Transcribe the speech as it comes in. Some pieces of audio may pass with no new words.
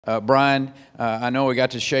Brian, I know we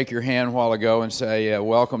got to shake your hand a while ago and say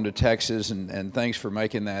welcome to Texas, and thanks for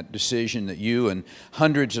making that decision that you and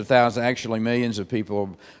hundreds of thousands, actually millions of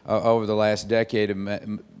people over the last decade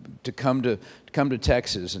to come to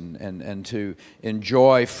Texas and to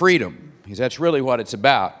enjoy freedom, because that's really what it's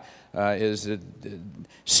about. Is that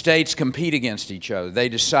states compete against each other. They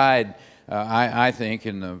decide, I think,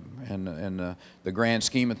 in the grand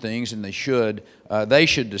scheme of things, and they should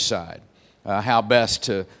decide how best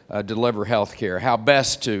to deliver health care, how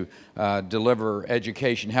best to deliver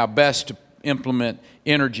education, how best to implement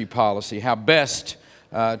energy policy, how best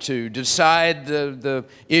to decide the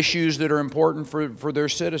issues that are important for their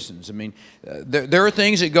citizens. I mean, there are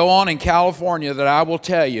things that go on in California that I will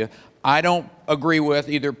tell you I don't agree with,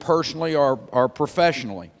 either personally or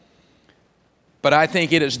professionally. But I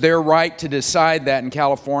think it is their right to decide that in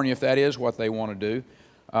California if that is what they want to do.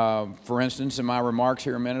 For instance, in my remarks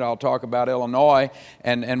here in a minute, I'll talk about Illinois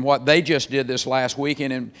and what they just did this last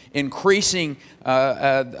weekend in increasing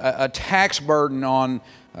a tax burden on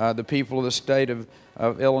the people of the state of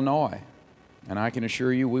Illinois. And I can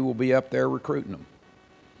assure you we will be up there recruiting them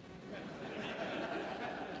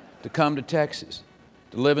to come to Texas,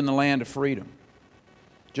 to live in the land of freedom,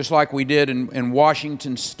 just like we did in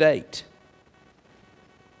Washington State,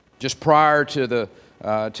 just prior to the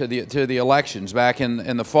elections back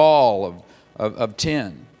in the fall of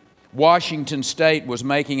 10. Washington State was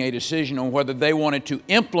making a decision on whether they wanted to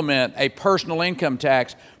implement a personal income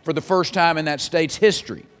tax for the first time in that state's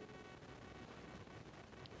history.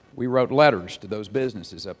 We wrote letters to those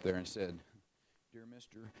businesses up there and said, "Dear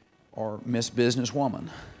Mr. or Miss Businesswoman,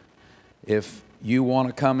 if you want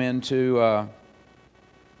to come into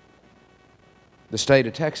the state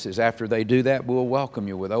of Texas, after they do that, we'll welcome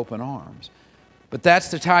you with open arms." But that's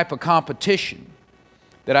the type of competition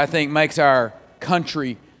that I think makes our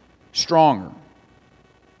country stronger.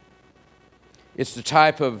 It's the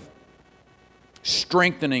type of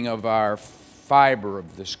strengthening of our fiber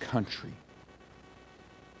of this country.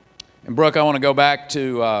 And Brooke, I want to go back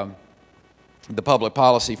to the Public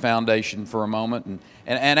Policy Foundation for a moment.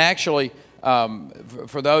 And actually,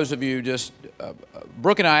 for those of you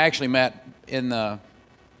Brooke and I actually met in the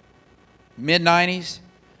mid-90s.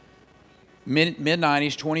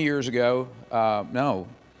 Mid-90s, 20 years ago. No,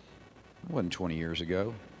 it wasn't 20 years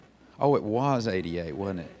ago. Oh, it was 88,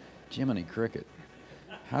 wasn't it? Jiminy Cricket.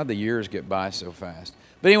 How'd the years get by so fast?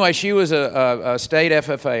 But anyway, she was a state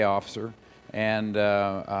FFA officer, and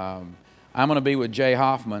I'm going to be with Jay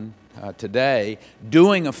Hoffman today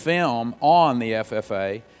doing a film on the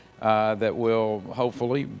FFA that will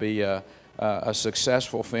hopefully be a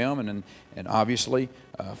successful film, and obviously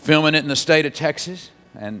filming it in the state of Texas.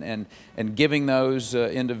 And giving those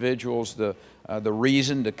individuals the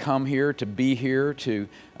reason to come here, to be here, to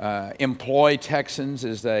employ Texans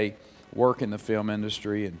as they work in the film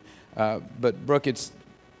industry. But Brooke, it's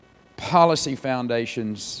Policy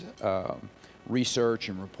Foundation's research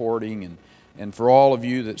and reporting, and for all of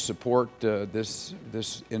you that support this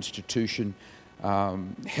institution,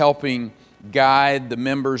 helping guide the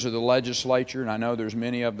members of the legislature, and I know there's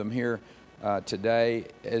many of them here today,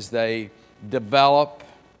 as they develop,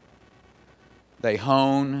 they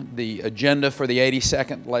hone the agenda for the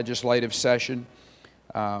 82nd legislative session,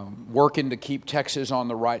 working to keep Texas on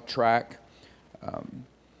the right track.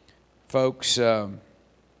 Folks have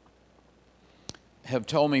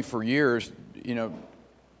told me for years, you know,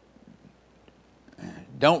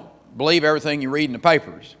 don't believe everything you read in the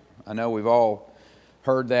papers. I know we've all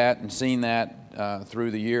heard that and seen that through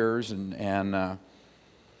the years, and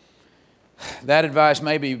that advice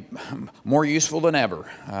may be more useful than ever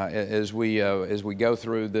as we go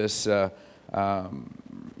through this. You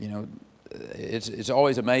know, it's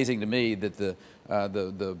always amazing to me that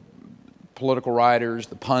the political writers,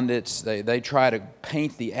 the pundits, they try to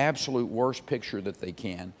paint the absolute worst picture that they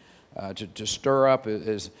can to stir up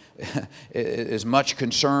as much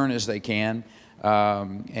concern as they can, you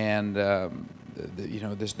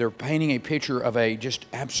know, they're painting a picture of a just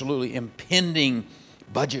absolutely impending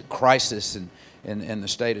budget crisis in the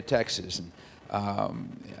state of Texas.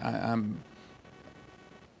 And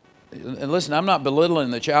listen, I'm not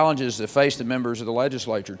belittling the challenges that face the members of the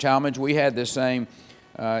legislature. Talmadge, we had this same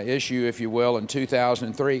issue, if you will, in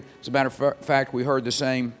 2003. As a matter of fact, we heard the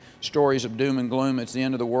same stories of doom and gloom. It's the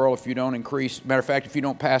end of the world if you don't increase. Matter of fact, if you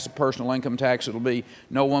don't pass a personal income tax, it'll be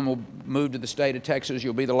no one will move to the state of Texas.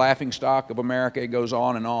 You'll be the laughing stock of America. It goes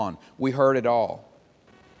on and on. We heard it all.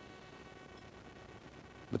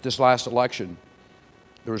 But this last election,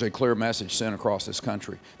 there was a clear message sent across this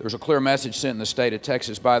country. There was a clear message sent in the state of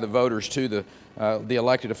Texas by the voters to the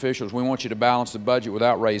elected officials. We want you to balance the budget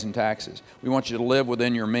without raising taxes. We want you to live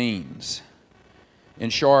within your means. In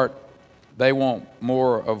short, they want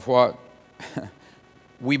more of what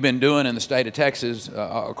we've been doing in the state of Texas,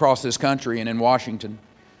 across this country and in Washington.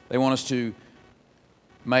 They want us to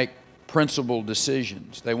make principled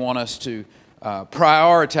decisions. They want us to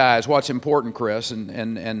prioritize what's important, Chris,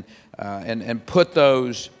 and put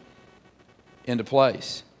those into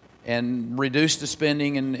place, and reduce the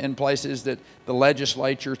spending in places that the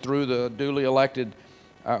legislature, through the duly elected,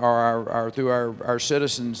 through our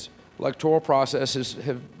citizens' electoral processes,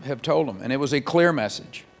 have told them. And it was a clear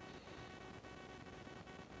message.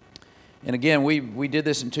 And again, we did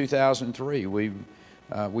this in 2003.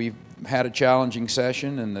 We had a challenging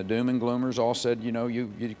session, and the doom and gloomers all said, you know,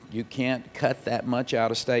 you can't cut that much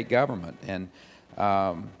out of state government. And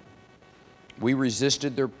we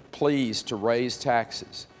resisted their pleas to raise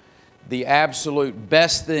taxes. The absolute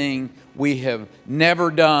best thing we have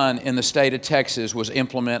never done in the state of Texas was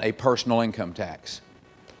implement a personal income tax.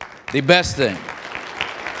 The best thing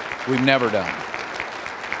we've never done.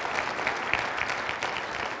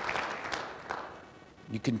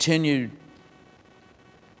 You continue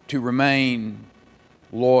to remain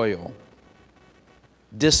loyal,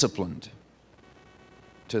 disciplined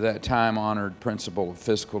to that time-honored principle of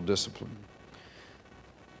fiscal discipline.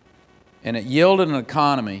 And it yielded an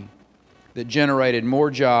economy that generated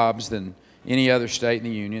more jobs than any other state in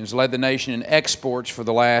the Union. It's led the nation in exports for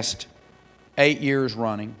the last 8 years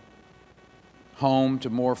running, home to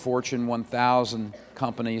more Fortune 1000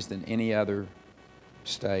 companies than any other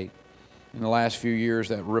state. In the last few years,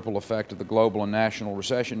 that ripple effect of the global and national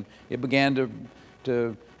recession, it began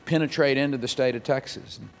to penetrate into the state of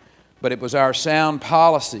Texas. But it was our sound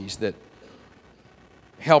policies that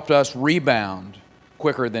helped us rebound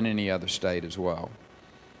quicker than any other state as well.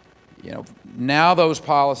 You know, now those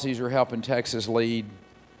policies are helping Texas lead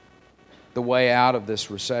the way out of this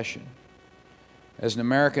recession. As an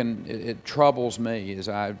American, it troubles me, as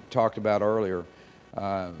I talked about earlier,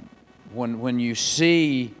 when you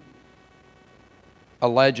see a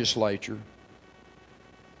legislature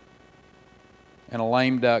and a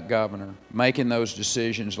lame duck governor making those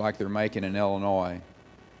decisions like they're making in Illinois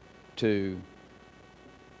to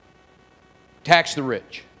tax the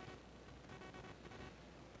rich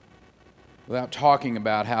without talking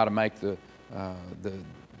about how to make the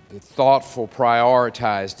thoughtful,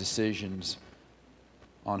 prioritized decisions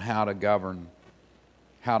on how to govern,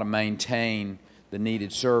 how to maintain the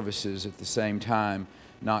needed services at the same time,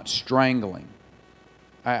 not strangling.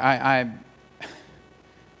 I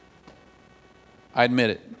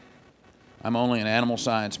admit it. I'm only an animal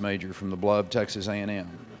science major from the beloved Texas A&M.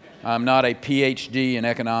 I'm not a PhD in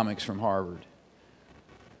economics from Harvard.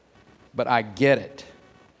 But I get it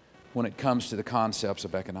when it comes to the concepts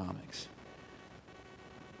of economics.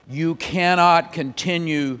 You cannot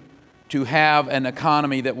continue to have an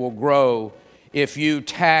economy that will grow if you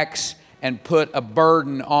tax and put a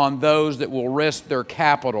burden on those that will risk their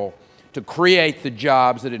capital to create the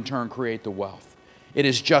jobs that in turn create the wealth. It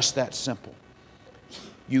is just that simple.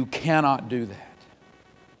 You cannot do that.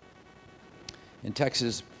 In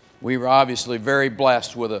Texas, we were obviously very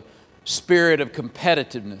blessed with a spirit of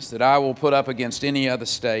competitiveness that I will put up against any other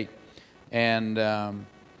state. And, you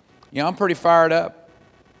know, I'm pretty fired up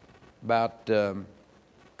about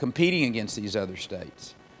competing against these other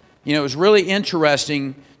states. You know, it was really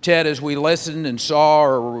interesting, Ted, as we listened and saw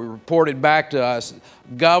or reported back to us,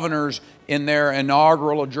 governors in their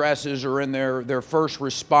inaugural addresses or in their first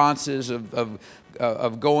responses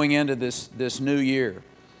of going into this new year,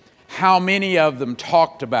 how many of them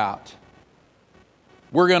talked about,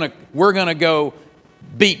 we're gonna go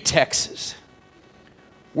beat Texas.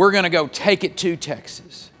 We're gonna go take it to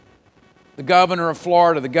Texas. The governor of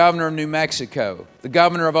Florida, the governor of New Mexico, the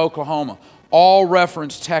governor of Oklahoma, all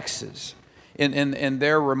referenced Texas in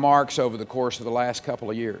their remarks over the course of the last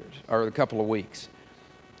couple of years, or a couple of weeks.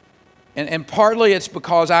 And partly it's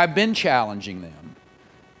because I've been challenging them.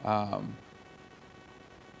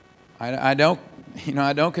 I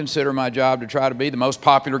don't consider my job to try to be the most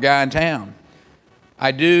popular guy in town.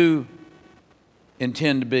 I do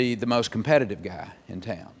intend to be the most competitive guy in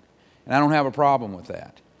town. And I don't have a problem with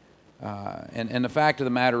that. And the fact of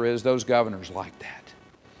the matter is, those governors like that.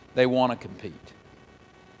 They want to compete.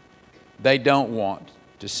 They don't want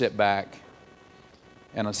to sit back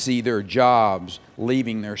and see their jobs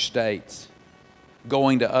leaving their states,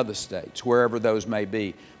 going to other states, wherever those may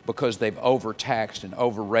be, because they've overtaxed and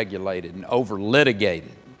overregulated and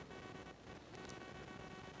overlitigated.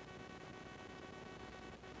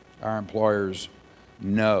 Our employers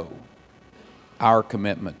know our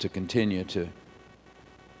commitment to continue to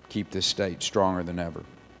keep this state stronger than ever.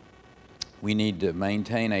 We need to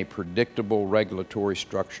maintain a predictable regulatory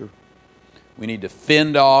structure. We need to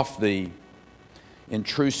fend off the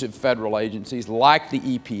intrusive federal agencies like the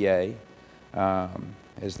EPA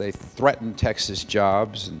as they threaten Texas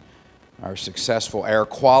jobs and our successful air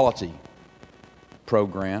quality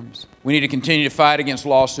programs. We need to continue to fight against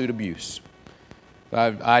lawsuit abuse.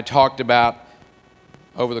 I talked about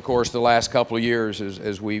over the course of the last couple of years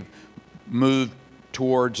as we've moved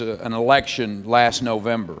towards an election last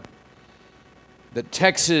November, that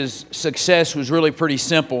Texas' success was really pretty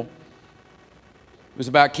simple. It was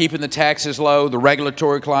about keeping the taxes low, the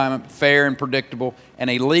regulatory climate fair and predictable, and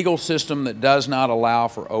a legal system that does not allow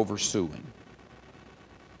for oversuing.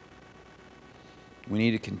 We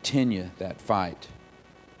need to continue that fight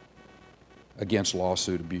against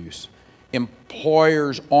lawsuit abuse.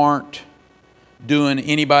 Employers aren't doing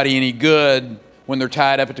anybody any good when they're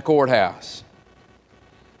tied up at the courthouse.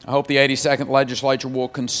 I hope the 82nd Legislature will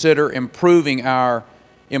consider improving our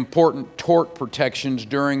important tort protections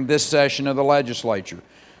during this session of the legislature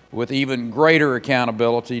with even greater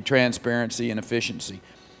accountability, transparency, and efficiency.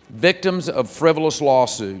 Victims of frivolous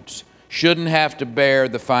lawsuits shouldn't have to bear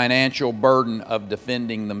the financial burden of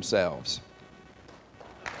defending themselves.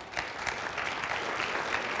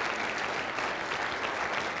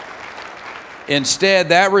 Instead,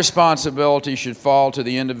 that responsibility should fall to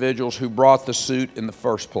the individuals who brought the suit in the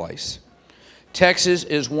first place. Texas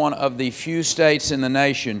is one of the few states in the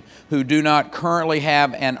nation who do not currently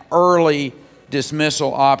have an early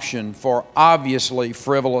dismissal option for obviously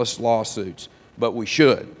frivolous lawsuits, but we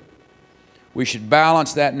should. We should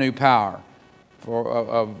balance that new power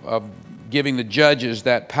of giving the judges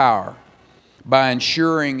that power by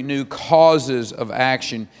ensuring new causes of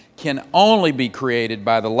action can only be created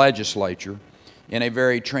by the legislature in a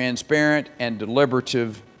very transparent and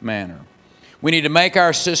deliberative manner. We need to make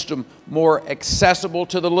our system more accessible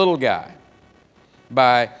to the little guy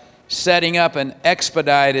by setting up an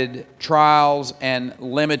expedited trials and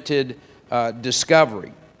limited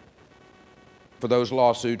discovery for those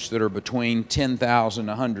lawsuits that are between $10,000 and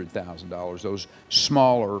 $100,000, those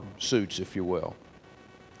smaller suits, if you will.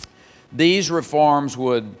 These reforms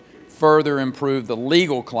would further improve the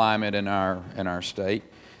legal climate in our state.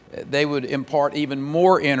 They would impart even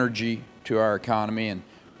more energy to our economy and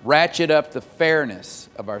ratchet up the fairness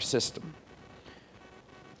of our system.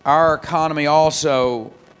 Our economy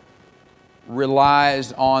also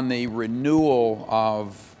relies on the renewal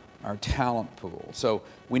of our talent pool. So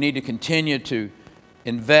we need to continue to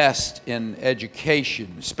invest in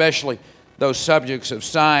education, especially those subjects of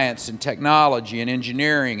science and technology and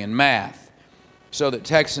engineering and math, so that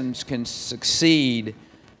Texans can succeed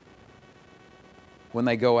when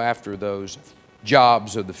they go after those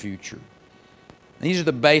jobs of the future. These are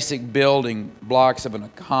the basic building blocks of an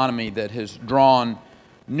economy that has drawn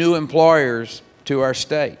new employers to our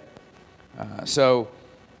state. So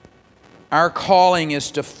our calling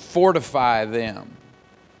is to fortify them.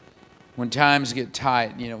 When times get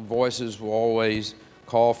tight, voices will always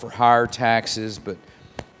call for higher taxes, but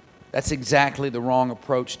that's exactly the wrong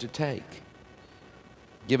approach to take,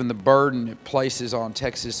 given the burden it places on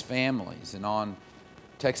Texas families and on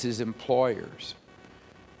Texas employers.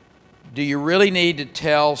 Do you really need to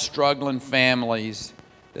tell struggling families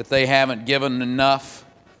that they haven't given enough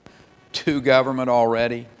to government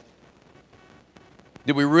already?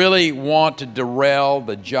 Do we really want to derail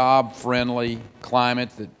the job-friendly climate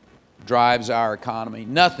that drives our economy?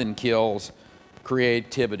 Nothing kills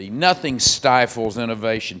creativity. Nothing stifles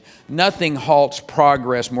innovation. Nothing halts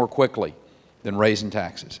progress more quickly than raising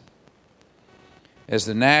taxes. As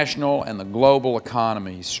the national and the global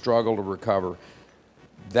economies struggle to recover,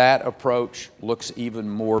 that approach looks even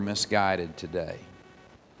more misguided today.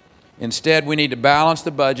 Instead, we need to balance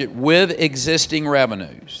the budget with existing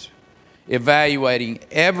revenues, evaluating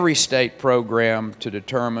every state program to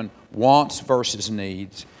determine wants versus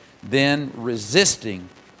needs, then resisting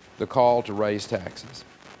the call to raise taxes.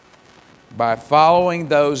 By following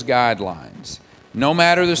those guidelines, no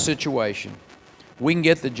matter the situation, we can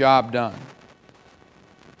get the job done.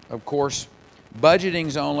 Of course, budgeting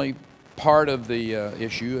is only part of the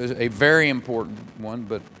issue, a very important one,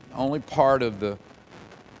 but only part of the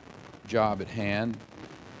job at hand.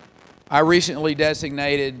 I recently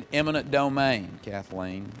designated eminent domain,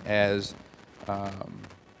 Kathleen, as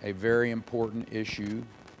a very important issue.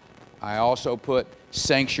 I also put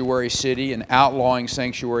sanctuary city and outlawing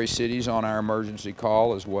sanctuary cities on our emergency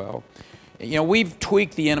call as well. We've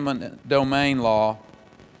tweaked the eminent domain law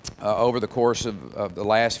over the course of the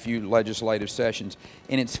last few legislative sessions,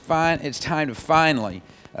 and it's time to finally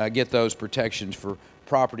get those protections for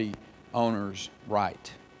property owners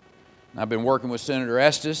right. And I've been working with Senator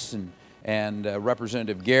Estes and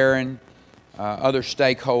Representative Guerin, other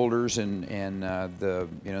stakeholders and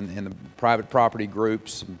the private property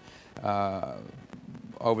groups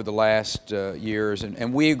over the last years,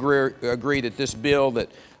 and we agree that this bill that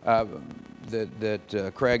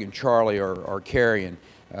Craig and Charlie are carrying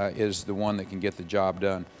is the one that can get the job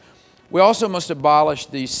done. We also must abolish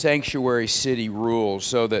these sanctuary city rules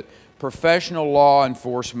so that professional law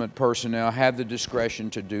enforcement personnel have the discretion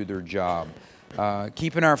to do their job,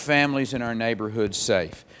 keeping our families and our neighborhoods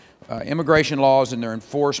safe. Immigration laws and their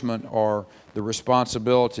enforcement are the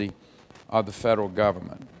responsibility of the federal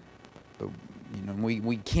government. But,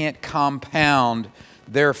 we can't compound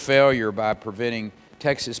their failure by preventing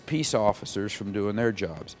Texas peace officers from doing their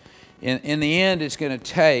jobs. In the end, it's going to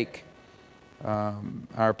take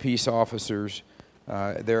our peace officers,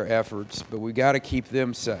 their efforts, but we've got to keep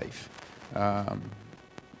them safe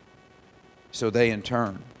so they, in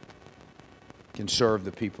turn, can serve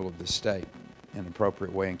the people of the state in an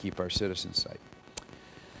appropriate way and keep our citizens safe.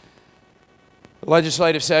 The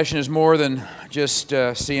legislative session is more than just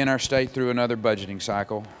seeing our state through another budgeting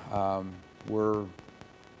cycle. We're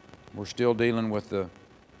still dealing with the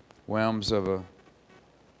whims of a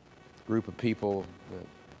group of people that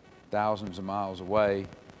thousands of miles away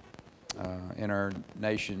in our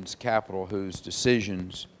nation's capital whose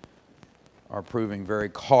decisions are proving very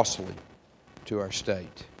costly to our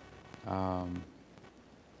state. I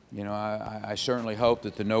certainly hope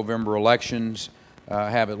that the November elections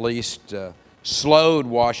have at least slowed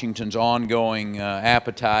Washington's ongoing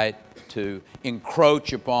appetite to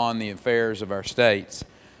encroach upon the affairs of our states.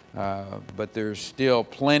 But there's still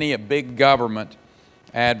plenty of big government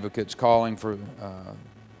advocates calling for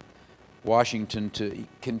Washington to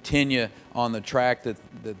continue on the track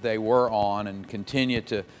that they were on and continue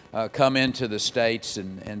to come into the states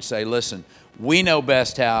and say, listen, we know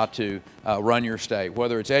best how to run your state,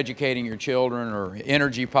 whether it's educating your children or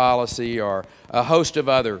energy policy or a host of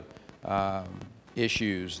other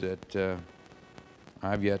issues that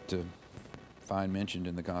I've yet to find mentioned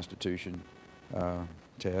in the Constitution,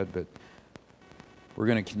 Ted, but we're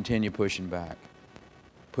going to continue pushing back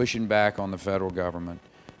on the federal government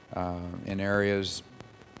in areas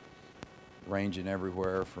ranging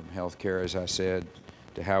everywhere from health care, as I said,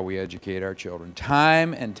 to how we educate our children.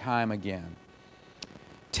 Time and time again,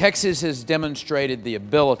 Texas has demonstrated the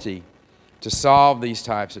ability to solve these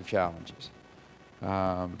types of challenges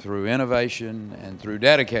through innovation and through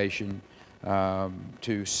dedication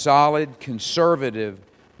to solid conservative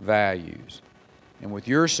values. And with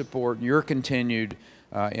your support and your continued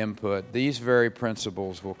input, these very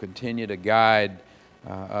principles will continue to guide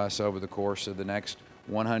us over the course of the next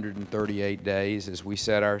 138 days as we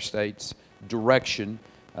set our state's direction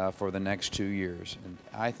for the next 2 years. And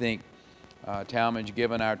I think, Talmadge,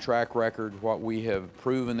 given our track record, what we have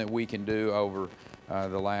proven that we can do over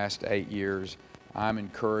the last 8 years, I'm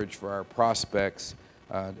encouraged for our prospects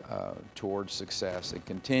towards success and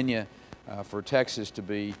continue for Texas to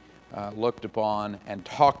be looked upon and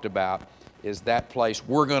talked about is that place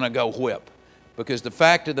we're going to go whip. Because the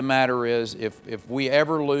fact of the matter is, if we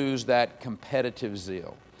ever lose that competitive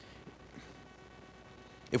zeal,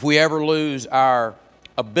 if we ever lose our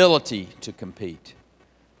ability to compete,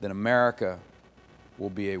 then America will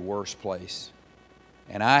be a worse place.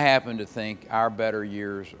 And I happen to think our better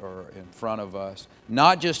years are in front of us,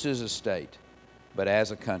 not just as a state, but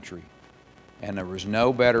as a country. And there was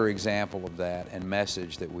no better example of that and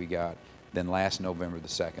message that we got than last November the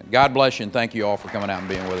 2nd. God bless you, and thank you all for coming out and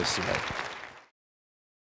being with us today.